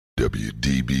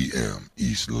WDBM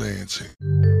East Lansing.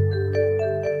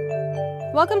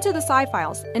 Welcome to the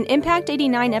Sci-Files, an Impact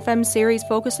 89 FM series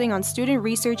focusing on student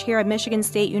research here at Michigan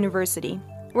State University.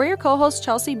 We're your co-hosts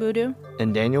Chelsea Boudou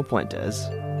and Daniel Puentes.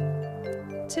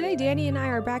 Today, Danny and I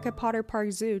are back at Potter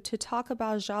Park Zoo to talk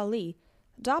about Jaali.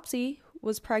 Doppsee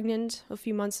was pregnant a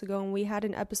few months ago, and we had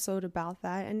an episode about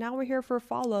that. And now we're here for a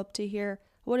follow-up to hear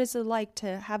what is it like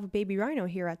to have a baby rhino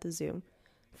here at the zoo.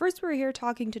 First, we're here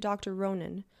talking to Dr.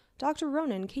 Ronan. Dr.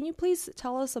 Ronan, can you please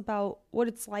tell us about what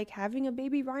it's like having a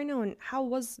baby rhino and how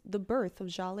was the birth of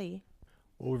Jaali?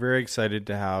 Well, we're very excited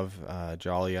to have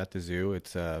Jaali at the zoo.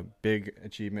 It's a big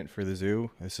achievement for the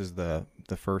zoo. This is the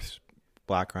first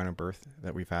black rhino birth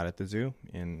that we've had at the zoo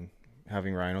in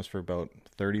having rhinos for about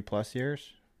 30 plus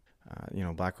years.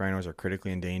 Black rhinos are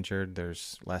critically endangered.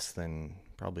 There's less than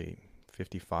probably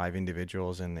 55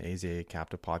 individuals in the AZA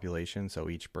captive population, so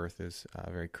each birth is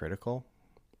very critical.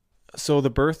 So the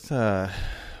birth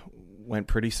went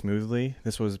pretty smoothly.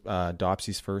 This was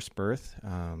Doppsee's first birth.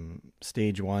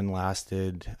 Stage 1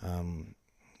 lasted,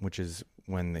 which is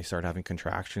when they start having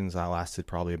contractions, that lasted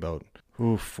probably about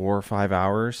 4 or 5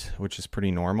 hours, which is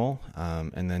pretty normal.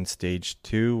 And then stage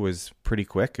 2 was pretty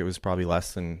quick. It was probably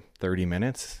less than 30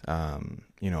 minutes, from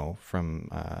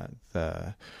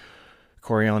the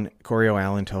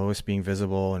chorioallantois being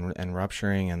visible and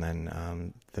rupturing, and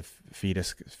then the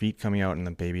feet coming out and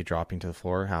the baby dropping to the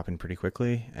floor happened pretty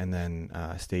quickly. And then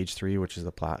stage 3, which is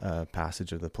the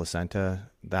passage of the placenta,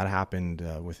 that happened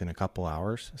within a couple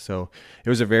hours. So it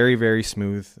was a very, very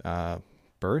smooth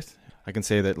birth. I can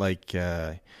say that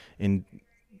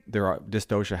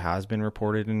dystocia has been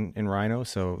reported in rhino,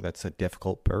 so that's a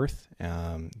difficult birth.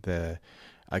 The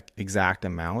exact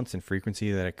amounts and frequency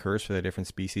that occurs for the different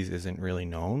species isn't really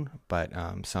known, but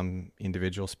some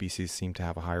individual species seem to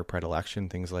have a higher predilection.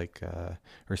 Things like,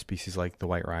 or species like the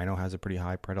white rhino has a pretty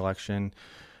high predilection.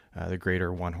 The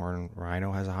greater one-horn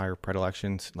rhino has a higher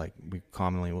predilection. Like we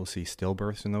commonly will see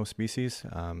stillbirths in those species.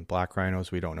 Black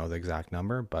rhinos, we don't know the exact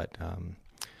number, but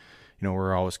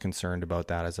we're always concerned about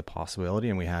that as a possibility,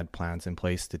 and we had plans in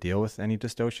place to deal with any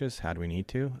dystocias had we need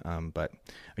to. But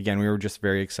again, we were just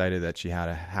very excited that she had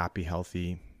a happy,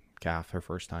 healthy calf her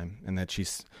first time, and that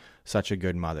she's such a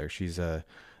good mother. She's an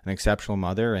exceptional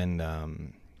mother, and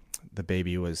the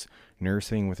baby was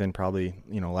nursing within probably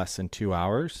less than 2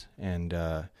 hours, and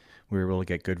we were able to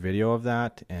get good video of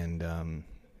that. And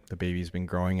the baby's been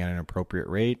growing at an appropriate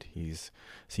rate.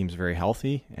 Seems very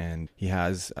healthy, and he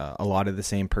has a lot of the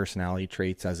same personality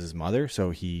traits as his mother. So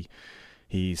he's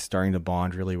starting to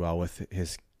bond really well with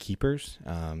his keepers,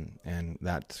 and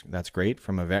that's great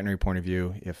from a veterinary point of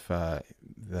view. If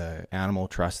the animal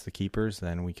trusts the keepers,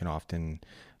 then we can often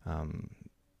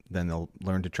then they'll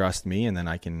learn to trust me, and then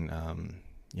I can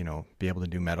be able to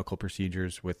do medical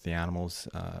procedures with the animal's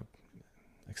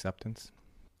acceptance.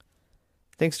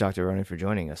 Thanks, Dr. Ronan, for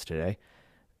joining us today.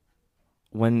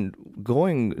 When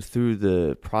going through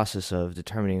the process of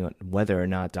determining whether or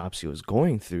not Doppsee was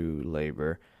going through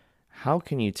labor, how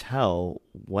can you tell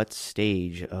what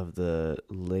stage of the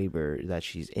labor that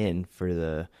she's in for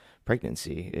the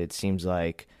pregnancy? It seems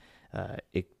like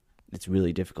it's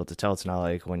really difficult to tell. It's not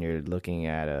like when you're looking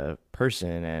at a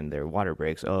person and their water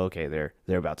breaks, oh, okay, they're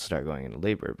about to start going into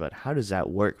labor. But how does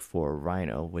that work for a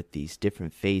rhino with these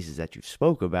different phases that you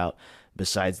spoke about,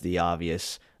 besides the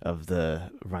obvious of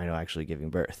the rhino actually giving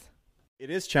birth? It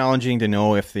is challenging to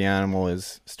know if the animal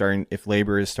if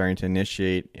labor is starting to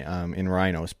initiate in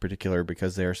rhinos, particular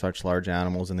because they are such large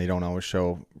animals and they don't always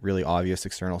show really obvious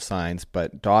external signs.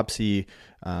 But Doppsee,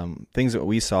 things that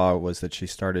we saw was that she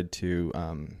started to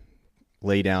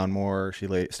lay down more. She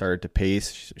started to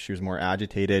pace. She was more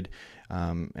agitated,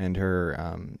 and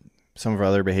her some of her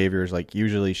other behaviors, like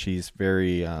usually she's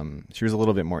very she was a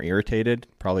little bit more irritated,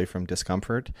 probably from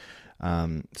discomfort.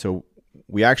 So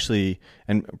we actually,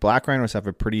 and black rhinos have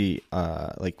a pretty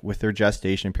with their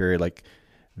gestation period,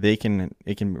 it can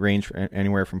range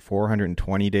anywhere from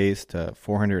 420 days to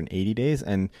 480 days,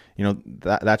 and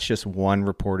that's just one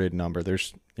reported number.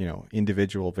 There's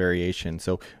individual variation.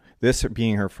 So this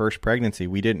being her first pregnancy,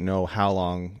 we didn't know how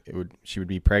long she would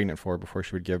be pregnant for before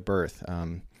she would give birth.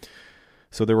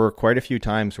 So there were quite a few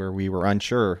times where we were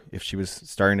unsure if she was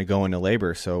starting to go into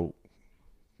labor. So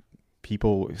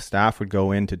staff would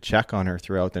go in to check on her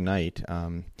throughout the night.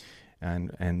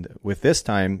 And with this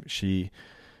time, she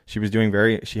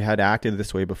she had acted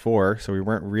this way before, so we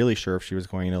weren't really sure if she was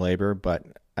going into labor. But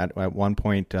at one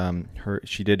point,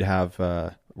 she did have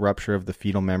rupture of the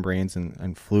fetal membranes,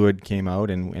 and fluid came out,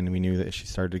 and we knew that she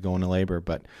started to go into labor.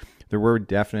 But there were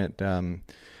definite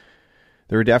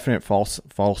there were definite false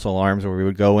alarms where we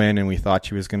would go in and we thought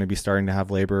she was going to be starting to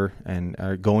have labor and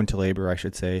go into labor, I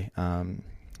should say.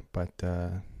 But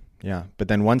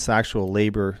then once the actual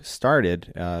labor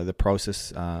started, the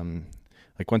process,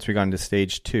 like once we got into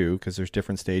stage 2, because there's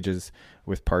different stages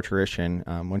with parturition.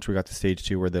 Once we got to stage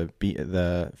 2 where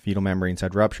the fetal membranes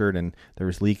had ruptured and there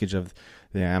was leakage of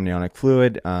the amniotic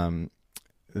fluid,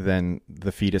 then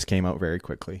the fetus came out very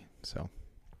quickly. So,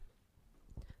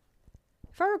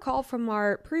 if I recall from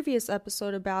our previous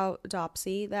episode about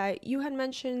Doppsee, that you had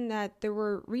mentioned that there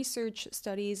were research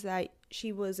studies that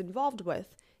she was involved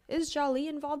with. Is Jaali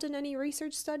involved in any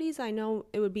research studies? I know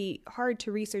it would be hard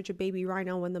to research a baby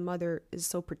rhino when the mother is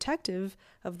so protective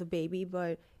of the baby,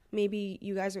 but maybe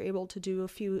you guys are able to do a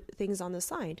few things on the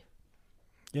side.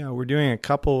 Yeah, we're doing a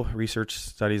couple research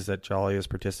studies that Jaali is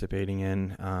participating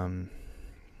in.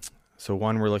 So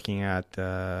one, we're looking at,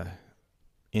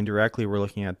 indirectly, we're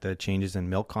looking at the changes in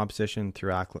milk composition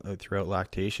throughout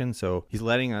lactation. So he's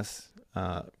letting us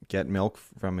get milk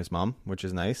from his mom, which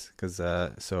is nice, because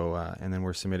and then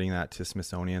we're submitting that to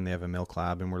Smithsonian. They have a milk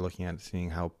lab, and we're looking at seeing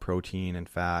how protein and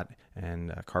fat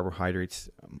and carbohydrates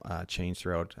change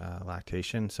throughout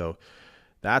lactation. So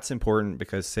that's important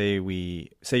because say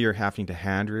you're having to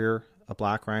hand rear a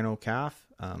black rhino calf,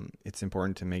 it's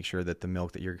important to make sure that the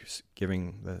milk that you're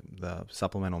giving, the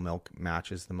supplemental milk,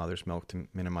 matches the mother's milk to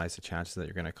minimize the chances that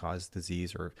you're going to cause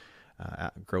disease or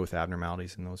growth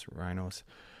abnormalities in those rhinos.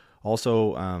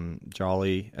 Also,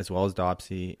 Jaali, as well as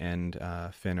Doppsee and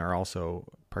Finn, are also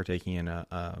partaking in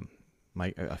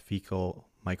a fecal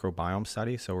microbiome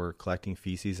study. So we're collecting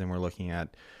feces and we're looking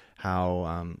at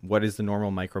how what is the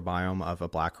normal microbiome of a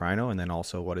black rhino, and then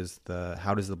also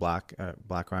how does the black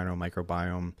rhino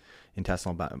microbiome,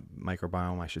 intestinal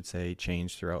microbiome, I should say,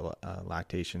 change throughout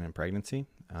lactation and pregnancy.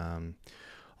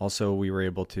 Also, we were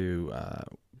able to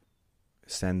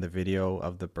send the video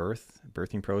of the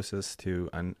birthing process to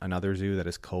another zoo that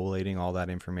is collating all that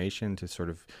information to sort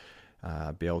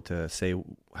of be able to say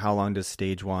how long does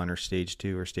stage 1 or stage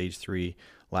 2 or stage 3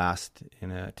 last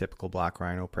in a typical black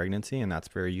rhino pregnancy, and that's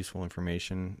very useful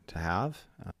information to have.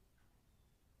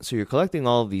 So you're collecting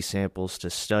all of these samples to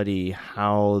study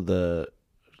how the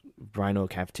rhino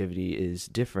captivity is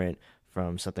different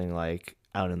from something like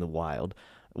out in the wild.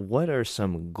 What are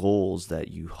some goals that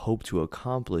you hope to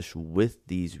accomplish with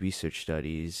these research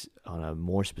studies on a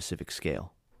more specific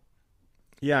scale?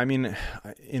 Yeah, I mean,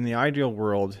 in the ideal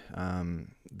world,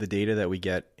 the data that we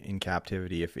get in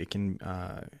captivity, if it can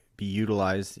be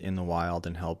utilized in the wild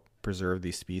and help preserve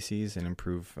these species and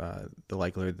improve the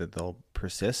likelihood that they'll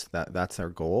persist, that's our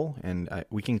goal. And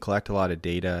we can collect a lot of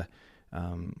data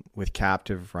with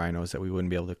captive rhinos that we wouldn't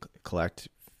be able to collect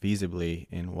feasibly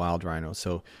in wild rhinos.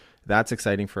 So that's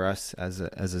exciting for us as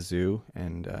a zoo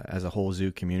and as a whole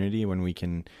zoo community when we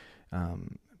can,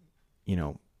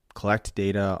 collect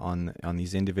data on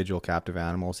these individual captive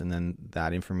animals, and then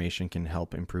that information can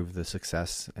help improve the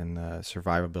success and the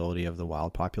survivability of the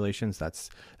wild populations. That's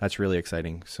really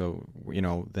exciting. So,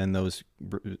 then those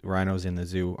rhinos in the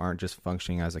zoo aren't just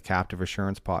functioning as a captive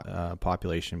assurance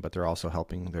population, but they're also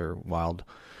helping their wild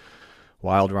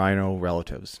rhino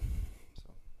relatives.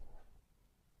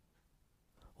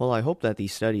 Well, I hope that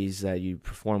these studies that you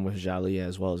perform with Jaali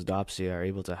as well as Doppsee are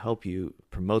able to help you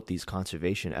promote these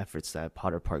conservation efforts that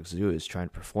Potter Park Zoo is trying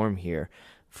to perform here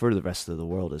for the rest of the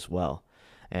world as well.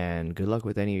 And good luck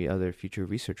with any other future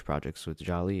research projects with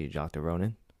Jaali, Dr.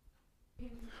 Ronan.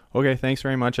 Okay, thanks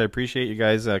very much. I appreciate you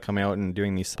guys coming out and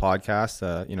doing these podcasts.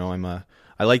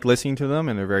 I like listening to them,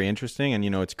 and they're very interesting. And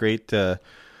it's great to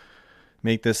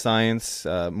make this science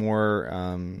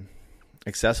more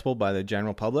accessible by the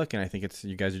general public, and I think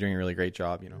you guys are doing a really great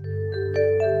job.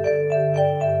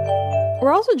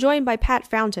 We're also joined by Pat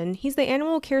Fountain. He's the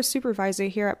animal care supervisor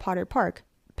here at Potter Park.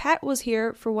 Pat was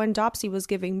here for when Doppsee was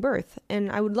giving birth,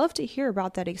 and I would love to hear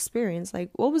about that experience.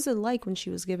 Like, what was it like when she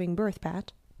was giving birth,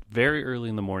 Pat? Very early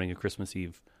in the morning of Christmas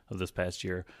Eve of this past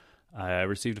year, I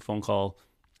received a phone call.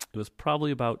 It was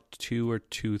probably about 2 or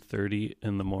 2:30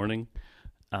 in the morning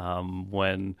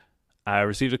when I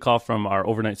received a call from our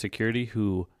overnight security,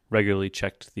 who regularly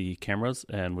checked the cameras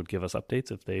and would give us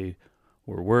updates if they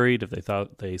were worried, if they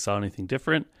thought they saw anything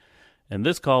different. And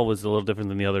this call was a little different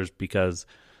than the others because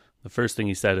the first thing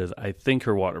he said is, "I think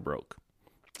her water broke."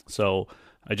 So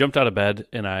I jumped out of bed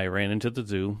and I ran into the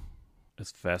zoo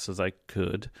as fast as I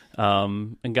could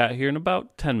and got here in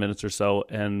about 10 minutes or so.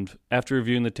 And after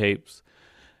reviewing the tapes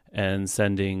and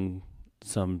sending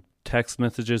some text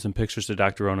messages and pictures to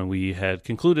Dr. Ronan, we had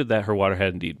concluded that her water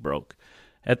had indeed broke.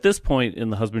 At this point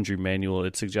in the husbandry manual,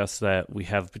 it suggests that we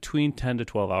have between 10 to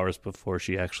 12 hours before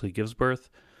she actually gives birth.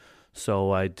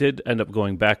 So I did end up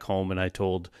going back home, and I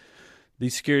told the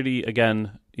security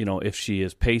again, if she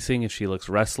is pacing, if she looks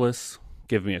restless,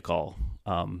 give me a call.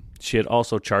 She had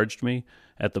also charged me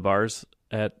at the bars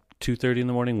at 2:30 in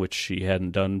the morning, which she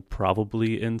hadn't done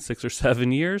probably in 6 or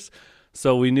 7 years.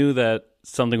 So we knew that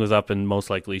something was up, and most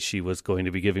likely she was going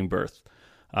to be giving birth.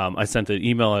 I sent an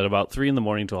email at about 3 in the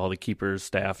morning to all the keepers'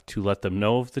 staff to let them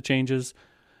know of the changes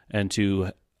and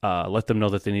to let them know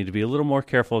that they need to be a little more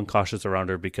careful and cautious around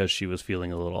her because she was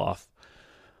feeling a little off.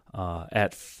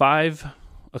 At 5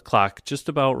 o'clock, just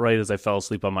about right as I fell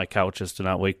asleep on my couch, just to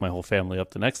not wake my whole family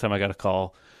up, the next time I got a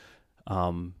call,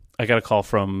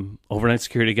 from overnight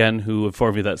security again, who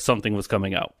informed me that something was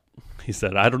coming out. He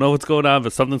said, "I don't know what's going on,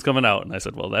 but something's coming out." And I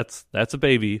said, "Well, that's a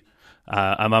baby.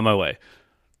 I'm on my way."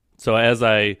 So as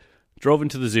I drove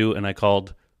into the zoo and I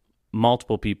called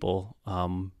multiple people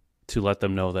to let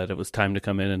them know that it was time to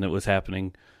come in and it was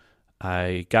happening,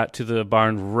 I got to the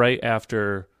barn right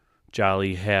after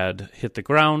Jaali had hit the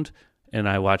ground, and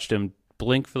I watched him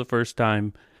blink for the first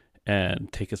time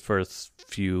and take his first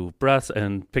few breaths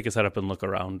and pick his head up and look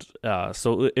around.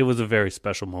 So it was a very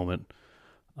special moment.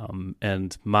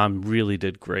 And Mom really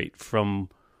did great. From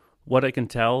what I can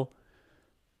tell,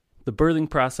 the birthing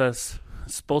process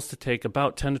is supposed to take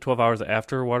about 10 to 12 hours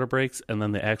after water breaks, and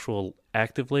then the actual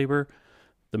active labor,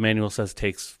 the manual says,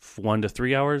 takes 1 to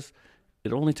 3 hours.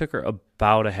 It only took her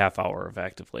about a half hour of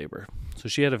active labor. So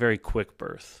she had a very quick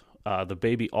birth. The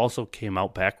baby also came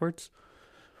out backwards,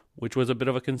 which was a bit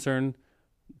of a concern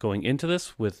going into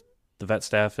this with the vet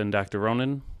staff and Dr.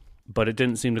 Ronan, but it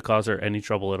didn't seem to cause her any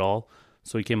trouble at all.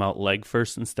 So he came out leg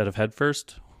first instead of head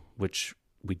first, which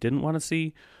we didn't want to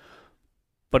see,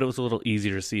 but it was a little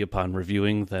easier to see upon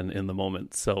reviewing than in the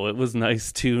moment. So it was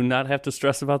nice to not have to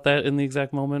stress about that in the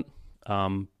exact moment.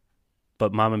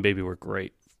 But Mom and baby were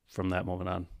great from that moment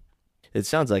on. It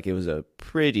sounds like it was a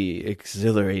pretty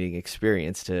exhilarating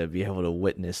experience to be able to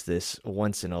witness this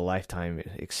once-in-a-lifetime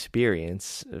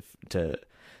experience, to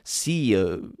see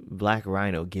a black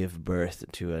rhino give birth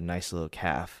to a nice little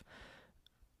calf.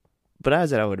 But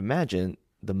as I would imagine,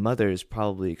 the mother is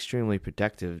probably extremely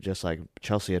protective, just like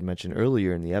Chelsea had mentioned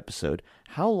earlier in the episode.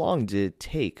 How long did it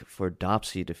take for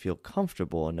Doppsee to feel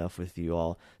comfortable enough with you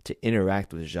all to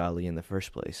interact with Jaali in the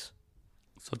first place?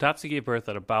 So Doppsee gave birth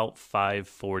at about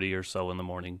 5:40 or so in the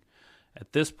morning.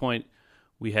 At this point,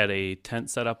 we had a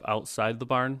tent set up outside the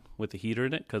barn with a heater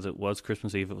in it because it was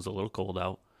Christmas Eve. It was a little cold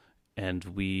out. And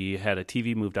we had a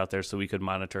TV moved out there so we could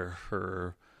monitor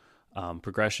her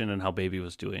progression and how baby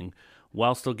was doing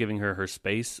while still giving her her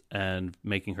space and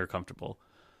making her comfortable.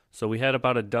 So we had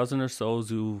about a dozen or so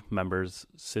zoo members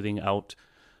sitting out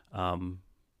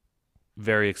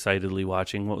very excitedly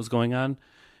watching what was going on.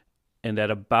 And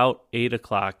at about 8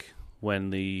 o'clock,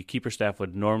 when the keeper staff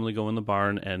would normally go in the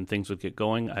barn and things would get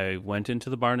going, I went into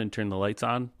the barn and turned the lights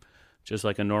on, just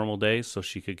like a normal day, so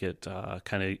she could get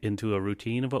kind of into a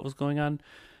routine of what was going on.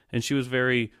 And she was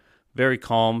very, very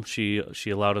calm. She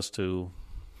allowed us to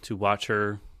watch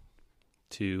her,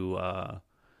 to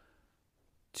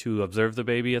observe the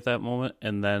baby at that moment,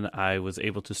 and then I was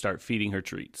able to start feeding her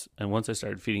treats. And once I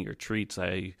started feeding her treats,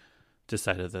 I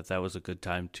decided that was a good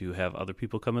time to have other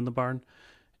people come in the barn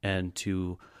and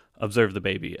to observe the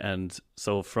baby. And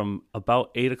so from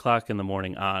about 8 o'clock in the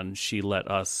morning on, she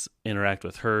let us interact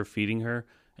with her, feeding her,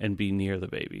 and be near the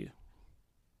baby.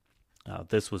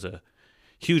 This was a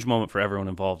huge moment for everyone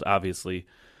involved, obviously.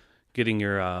 Getting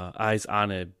your eyes on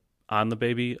the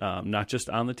baby, not just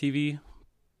on the TV,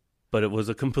 but it was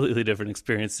a completely different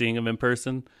experience seeing him in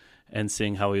person and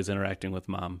seeing how he was interacting with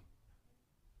Mom.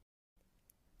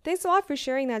 Thanks a lot for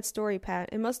sharing that story, Pat.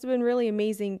 It must have been really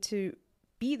amazing to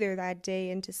be there that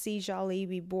day and to see Jaali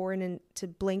be born and to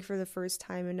blink for the first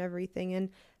time and everything.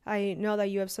 And I know that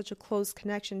you have such a close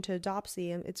connection to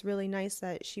Doppsee, and it's really nice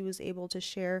that she was able to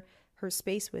share her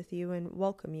space with you and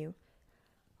welcome you.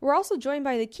 We're also joined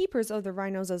by the keepers of the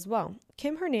rhinos as well,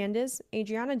 Kim Hernandez,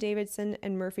 Adrianna Davidson,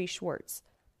 and Murphy Swartz.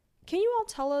 Can you all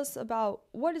tell us about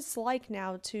what it's like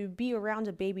now to be around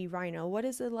a baby rhino? What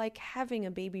is it like having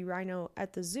a baby rhino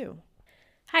at the zoo?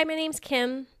 Hi, my name's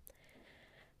Kim.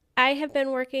 I have been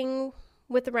working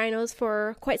with the rhinos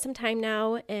for quite some time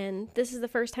now, and this is the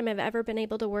first time I've ever been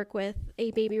able to work with a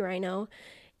baby rhino.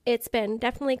 It's been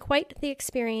definitely quite the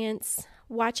experience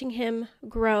watching him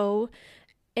grow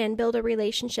and build a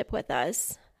relationship with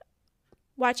us.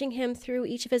 Watching him through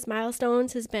each of his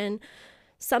milestones has been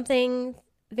something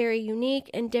very unique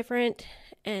and different,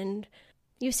 and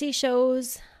you see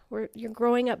shows where you're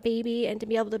growing up baby, and to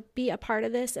be able to be a part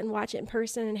of this and watch it in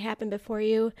person and happen before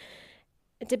you,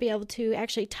 and to be able to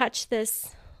actually touch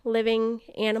this living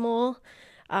animal,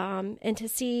 and to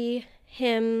see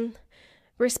him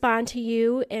respond to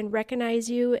you and recognize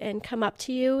you and come up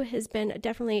to you has been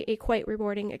definitely a quite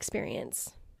rewarding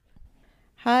experience.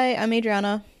 Hi, I'm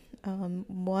Adrianna.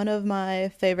 One of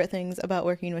my favorite things about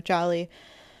working with Jaali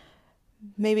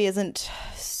maybe isn't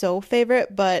so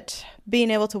favorite, but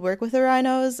being able to work with the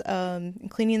rhinos,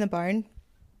 cleaning the barn.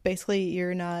 Basically,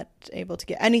 you're not able to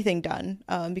get anything done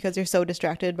because you're so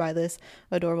distracted by this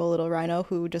adorable little rhino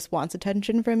who just wants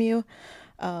attention from you.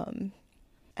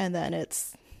 And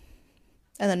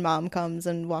then mom comes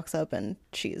and walks up and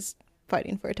she's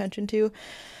fighting for attention too.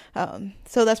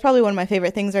 So that's probably one of my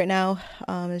favorite things right now,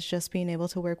 is just being able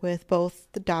to work with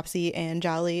both the Doppsee and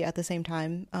Jaali at the same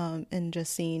time, and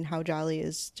just seeing how Jaali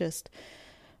is just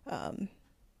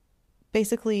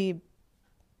basically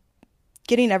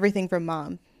getting everything from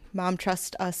mom. Mom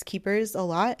trusts us keepers a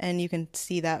lot, and you can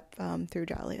see that through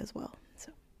Jaali as well.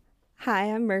 So.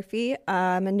 Hi, I'm Murphy.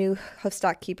 I'm a new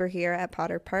hoofstock keeper here at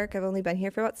Potter Park. I've only been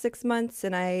here for about 6 months,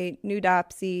 and I knew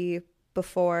Doppsee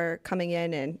before coming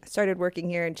in and started working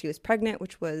here, and she was pregnant,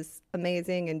 which was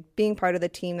amazing. And being part of the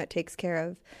team that takes care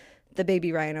of the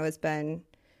baby rhino has been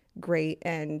great.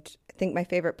 And I think my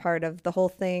favorite part of the whole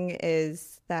thing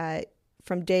is that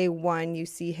from day one, you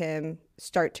see him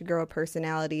start to grow a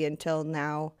personality until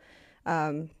now.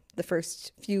 The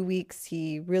first few weeks,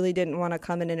 he really didn't want to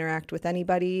come and interact with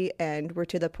anybody. And we're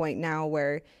to the point now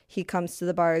where he comes to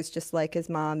the bars just like his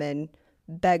mom and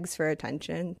begs for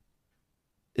attention.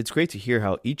 It's great to hear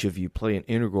how each of you play an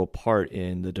integral part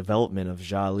in the development of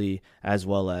Jaali as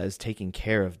well as taking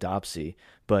care of Doppsee.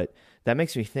 But that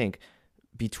makes me think,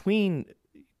 between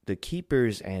the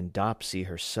keepers and Doppsee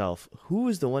herself, who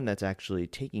is the one that's actually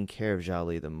taking care of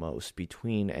Jaali the most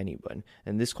between anyone?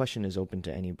 And this question is open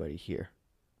to anybody here.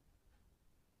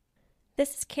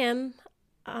 This is Kim.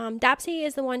 Doppsee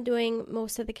is the one doing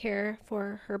most of the care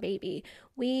for her baby.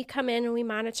 We come in and we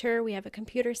monitor. We have a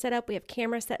computer set up. We have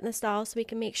cameras set in the stall so we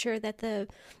can make sure that the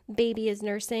baby is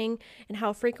nursing and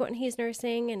how frequent he's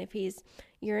nursing and if he's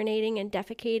urinating and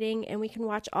defecating. And we can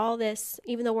watch all this,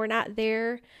 even though we're not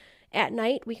there at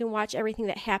night. We can watch everything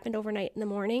that happened overnight in the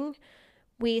morning.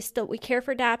 We care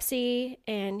for Doppsee,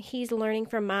 and he's learning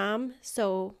from mom.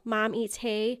 So mom eats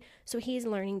hay, so he's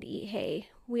learning to eat hay.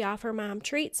 We offer mom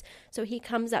treats, so he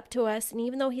comes up to us, and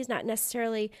even though he's not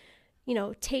necessarily,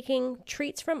 taking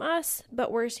treats from us,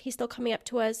 but he's still coming up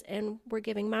to us, and we're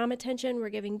giving mom attention, we're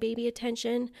giving baby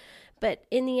attention. But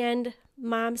in the end,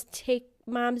 mom's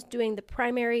doing the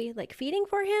primary feeding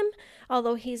for him,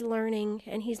 although he's learning,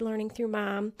 and he's learning through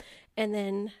mom, and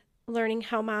then learning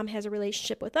how mom has a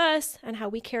relationship with us and how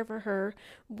we care for her.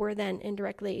 We're then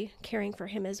indirectly caring for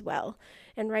him as well.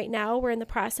 And right now we're in the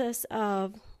process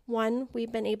of, one,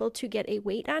 we've been able to get a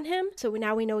weight on him, so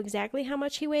now we know exactly how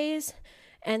much he weighs.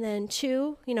 And then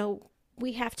two,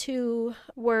 we have to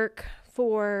work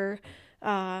for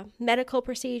medical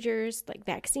procedures like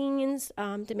vaccines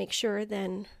to make sure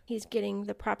then he's getting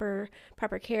the proper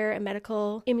care and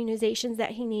medical immunizations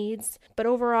that he needs. But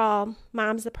overall,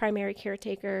 mom's the primary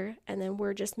caretaker, and then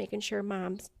we're just making sure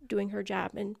mom's doing her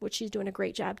job, and which she's doing a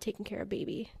great job taking care of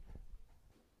baby.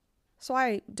 So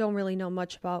I don't really know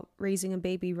much about raising a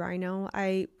baby rhino.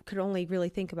 I could only really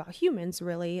think about humans,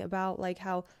 really, about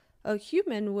how a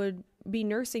human would be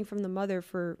nursing from the mother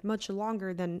for much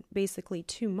longer than basically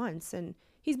 2 months. And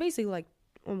he's basically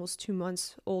almost 2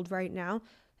 months old right now.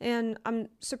 And I'm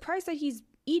surprised that he's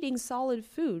eating solid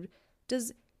food.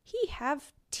 Does he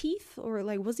have teeth, or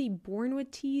was he born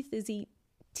with teeth? Is he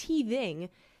teething?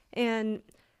 And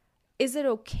is it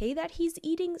okay that he's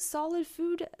eating solid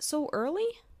food so early?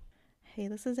 Hey,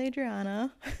 this is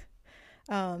Adrianna.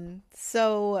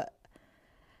 So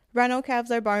rhino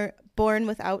calves are born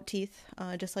without teeth,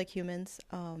 just like humans.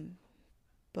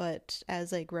 But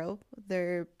as they grow,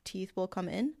 their teeth will come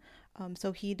in.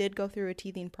 So he did go through a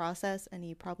teething process, and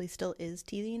he probably still is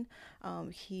teething.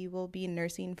 He will be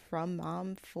nursing from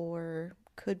mom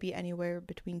could be anywhere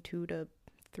between 2 to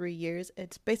 3 years.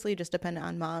 It's basically just dependent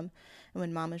on mom. And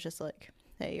when mom is just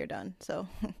hey, you're done. So,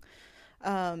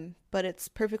 but it's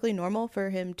perfectly normal for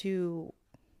him to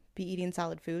be eating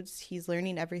solid foods. He's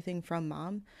learning everything from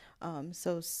mom.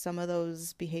 So some of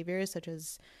those behaviors, such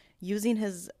as using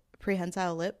his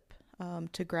prehensile lip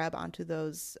to grab onto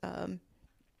those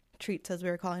treats, as we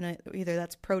were calling it, either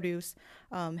that's produce,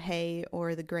 hay,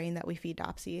 or the grain that we feed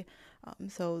Doppsee.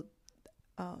 So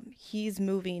he's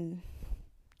moving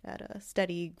at a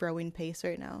steady growing pace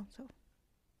right now.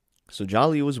 So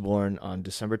Jaali was born on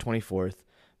December 24th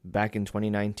back in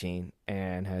 2019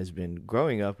 and has been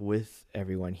growing up with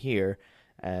everyone here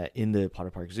in the Potter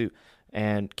Park Zoo.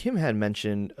 And Kim had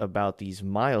mentioned about these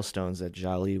milestones that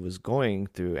Jaali was going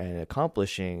through and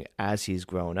accomplishing as he's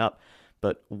grown up.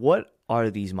 But what are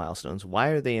these milestones? Why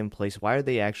are they in place? Why are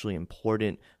they actually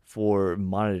important for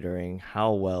monitoring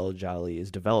how well Jaali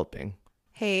is developing?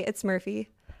 Hey, it's Murphy.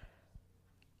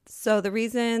 So the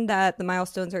reason that the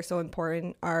milestones are so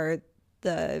important are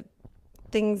the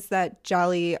things that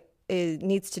Jaali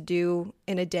needs to do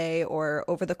in a day or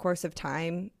over the course of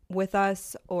time with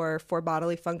us or for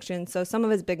bodily function. So some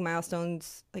of his big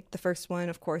milestones, like the first one,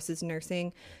 of course, is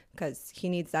nursing because he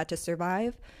needs that to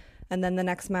survive. And then the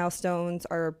next milestones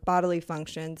are bodily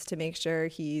functions to make sure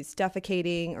he's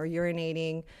defecating or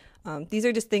urinating. These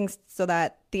are just things so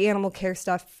that the animal care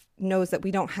stuff knows that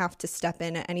we don't have to step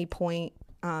in at any point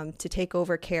to take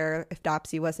over care if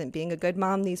Doppsee wasn't being a good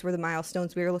mom. These were the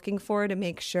milestones we were looking for to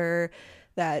make sure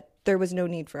that there was no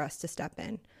need for us to step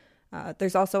in.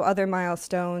 There's also other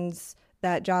milestones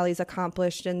that Jaali's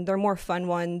accomplished, and they're more fun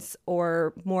ones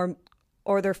or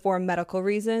they're for medical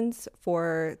reasons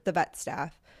for the vet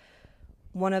staff.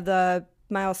 One of the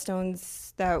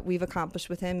milestones that we've accomplished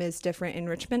with him is different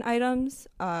enrichment items.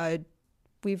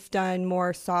 We've done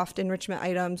more soft enrichment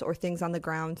items or things on the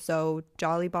ground. So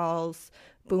jolly balls,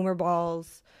 boomer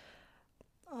balls,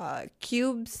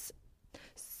 cubes.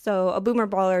 So a boomer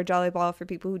ball or a jolly ball, for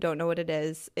people who don't know what it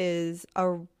is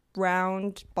a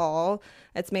round ball.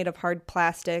 It's made of hard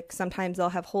plastic. Sometimes they'll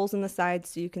have holes in the sides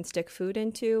so you can stick food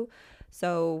into.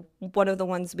 So one of the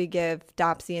ones we give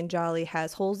Doppsee and Jaali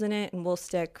has holes in it, and we'll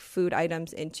stick food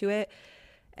items into it.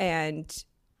 And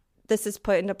this is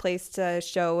put into place to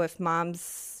show if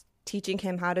mom's teaching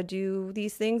him how to do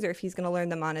these things or if he's going to learn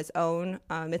them on his own.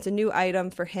 It's a new item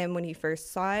for him when he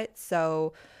first saw it.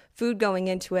 So food going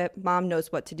into it, mom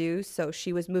knows what to do. So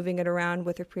she was moving it around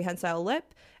with her prehensile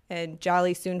lip, and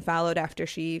Jaali soon followed after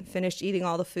she finished eating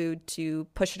all the food to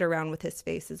push it around with his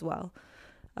face as well.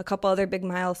 A couple other big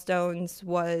milestones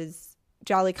was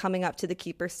Jaali coming up to the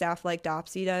keeper staff like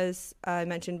Doppsee does. I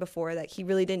mentioned before that he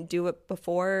really didn't do it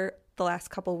before the last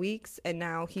couple weeks, and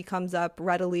now he comes up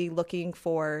readily looking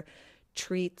for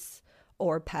treats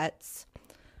or pets.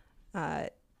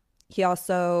 He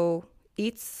also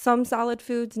eats some solid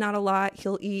foods, not a lot.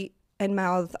 He'll eat and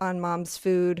mouth on mom's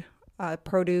food,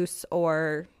 produce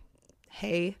or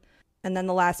hay. And then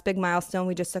the last big milestone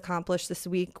we just accomplished this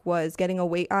week was getting a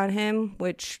weight on him,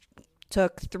 which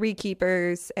took 3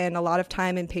 keepers and a lot of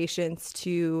time and patience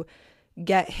to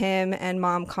get him and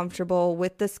mom comfortable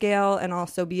with the scale and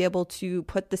also be able to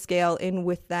put the scale in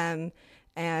with them.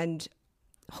 And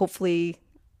hopefully,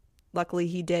 luckily,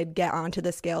 he did get onto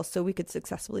the scale so we could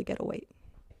successfully get a weight.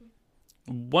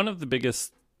 One of the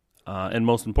biggest and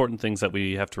most important things that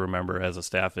we have to remember as a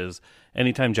staff is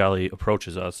anytime Jaali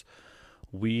approaches us,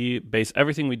 we base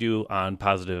everything we do on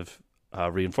positive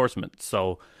reinforcement.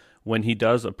 So when he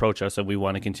does approach us and we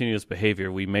want to continue his behavior,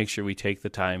 we make sure we take the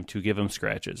time to give him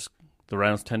scratches. The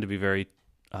rhinos tend to be very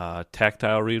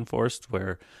tactile reinforced,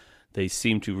 where they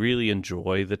seem to really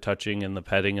enjoy the touching and the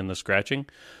petting and the scratching.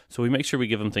 So we make sure we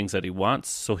give him things that he wants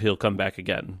so he'll come back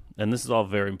again. And this is all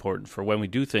very important for when we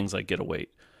do things like get a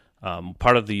weight.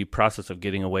 Part of the process of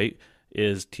getting a weight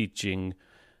is teaching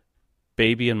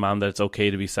baby and mom that it's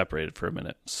okay to be separated for a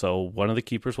minute. So one of the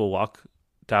keepers will walk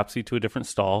Doppsee to a different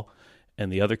stall,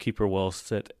 and the other keeper will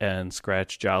sit and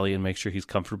scratch Jaali and make sure he's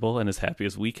comfortable and as happy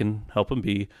as we can help him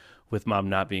be with mom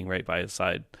not being right by his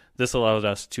side. This allowed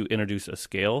us to introduce a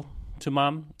scale to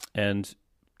mom and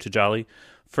to Jaali,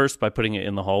 first by putting it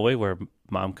in the hallway where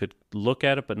mom could look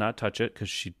at it but not touch it because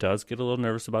she does get a little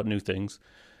nervous about new things,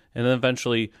 and then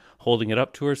eventually holding it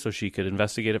up to her so she could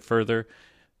investigate it further,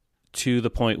 to the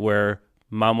point where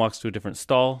mom walks to a different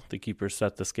stall. The keeper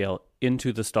set the scale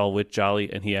into the stall with Jaali,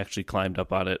 and he actually climbed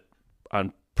up on it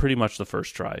on pretty much the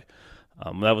first try.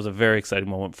 That was a very exciting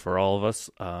moment for all of us,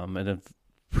 and a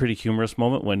pretty humorous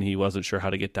moment when he wasn't sure how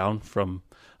to get down from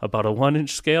about a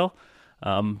 1-inch scale.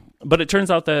 But it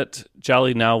turns out that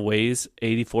Jaali now weighs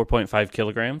 84.5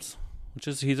 kilograms, which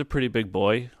is, he's a pretty big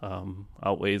boy,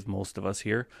 outweighs most of us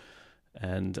here.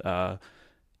 And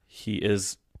he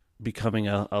is becoming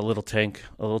a little tank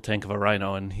of a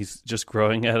rhino, and he's just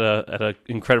growing at a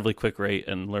incredibly quick rate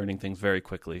and learning things very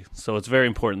quickly. So it's very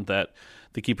important that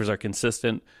the keepers are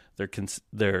consistent.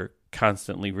 They're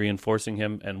constantly reinforcing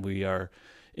him, and we are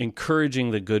encouraging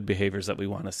the good behaviors that we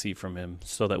want to see from him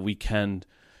so that we can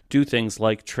do things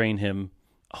like train him,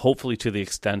 hopefully to the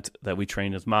extent that we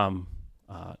train his mom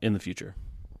in the future.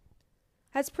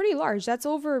 That's pretty large. That's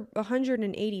over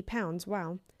 180 pounds.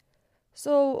 Wow.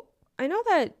 So I know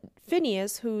that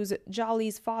Phineus, who's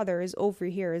Jaali's father, is over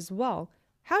here as well.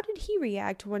 How did he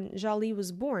react when Jaali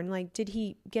was born? Like, did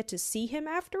he get to see him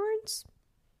afterwards?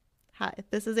 Hi,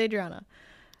 this is Adrianna.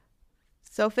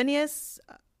 So Phineus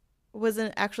was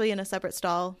actually in a separate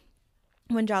stall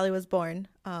when Jaali was born.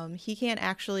 He can't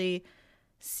actually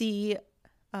see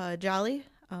Jaali,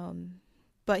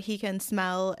 but he can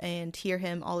smell and hear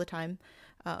him all the time.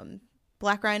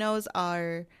 Black rhinos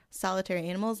are solitary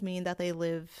animals, meaning that they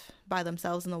live by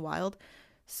themselves in the wild.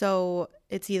 So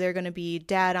it's either going to be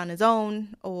dad on his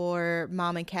own or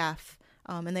mom and calf,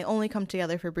 and they only come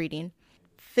together for breeding.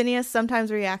 Phineus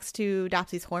sometimes reacts to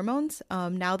Doppsee's hormones.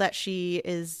 Now that she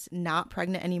is not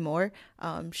pregnant anymore,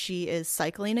 she is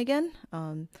cycling again.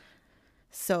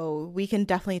 So we can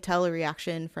definitely tell a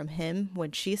reaction from him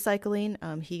when she's cycling.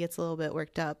 He gets a little bit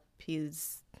worked up.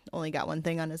 He's only got one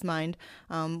thing on his mind,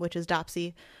 which is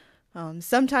Doppsee.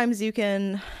 Sometimes you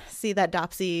can see that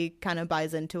Doppsee kind of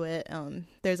buys into it.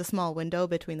 There's a small window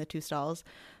between the two stalls.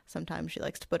 Sometimes she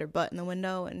likes to put her butt in the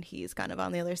window, and he's kind of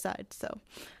on the other side. So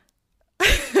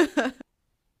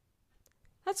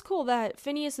That's cool that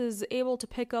Phineus is able to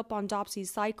pick up on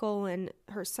Doppsee's cycle and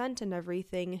her scent and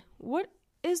everything. What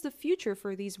is the future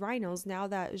for these rhinos now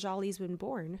that Jaali's been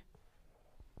born?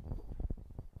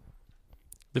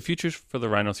 The future for the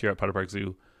rhinos here at Potter Park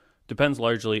Zoo depends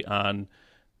largely on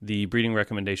the breeding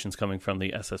recommendations coming from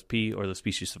the SSP or the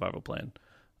Species Survival Plan.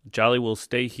 Jaali will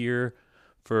stay here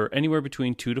for anywhere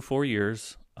between 2 to 4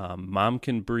 years. Mom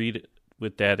can breed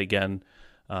with dad again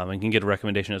and can get a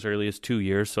recommendation as early as 2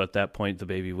 years. So at that point, the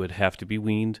baby would have to be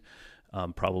weaned,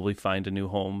 probably find a new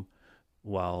home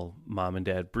while mom and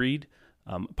dad breed.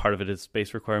 Part of it is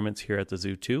space requirements here at the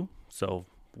zoo too. So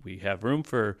we have room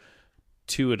for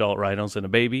 2 adult rhinos and a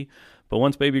baby. But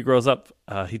once baby grows up,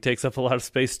 he takes up a lot of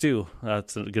space too.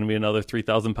 It's going to be another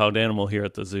 3,000-pound animal here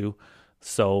at the zoo.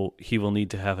 So he will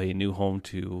need to have a new home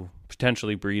to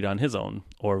potentially breed on his own,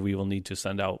 or we will need to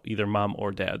send out either mom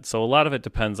or dad. So a lot of it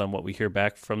depends on what we hear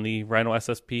back from the Rhino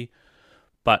SSP.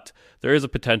 But there is a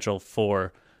potential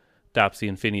for Doppsee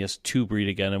and Phineus to breed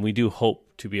again, and we do hope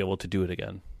to be able to do it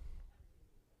again.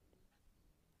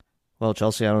 Well,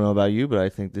 Chelsea, I don't know about you, but I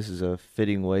think this is a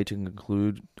fitting way to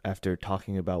conclude after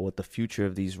talking about what the future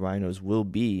of these rhinos will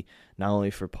be, not only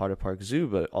for Potter Park Zoo,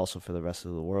 but also for the rest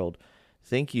of the world.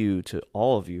 Thank you to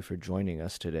all of you for joining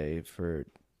us today, for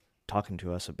talking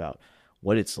to us about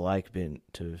what it's like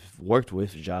to have worked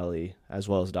with Jaali, as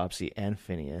well as Doppsee and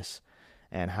Phineus,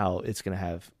 and how it's going to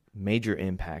have major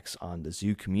impacts on the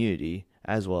zoo community,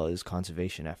 as well as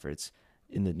conservation efforts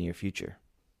in the near future.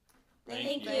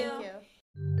 Thank you.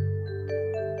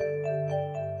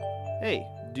 Hey,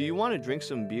 do you want to drink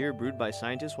some beer brewed by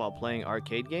scientists while playing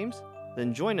arcade games?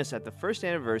 Then join us at the first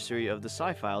anniversary of the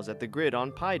Sci-Files at the Grid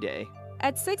on Pi Day.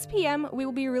 At 6 p.m., we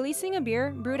will be releasing a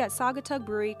beer brewed at Saugatuck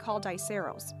Brewery called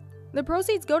Diceros. The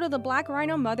proceeds go to the black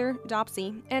rhino mother,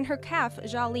 Doppsee, and her calf,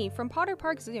 Jaali, from Potter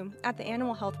Park Zoo at the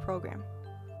Animal Health Program.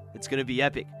 It's going to be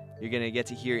epic. You're going to get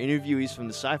to hear interviewees from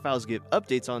the Sci-Files give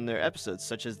updates on their episodes,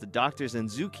 such as the doctors and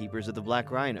zookeepers of the black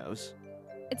rhinos.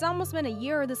 It's almost been a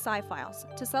year of the Sci-Files.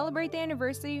 To celebrate the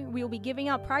anniversary, we will be giving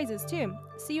out prizes too.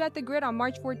 See you at the Grid on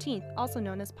March 14th, also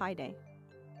known as Pi Day.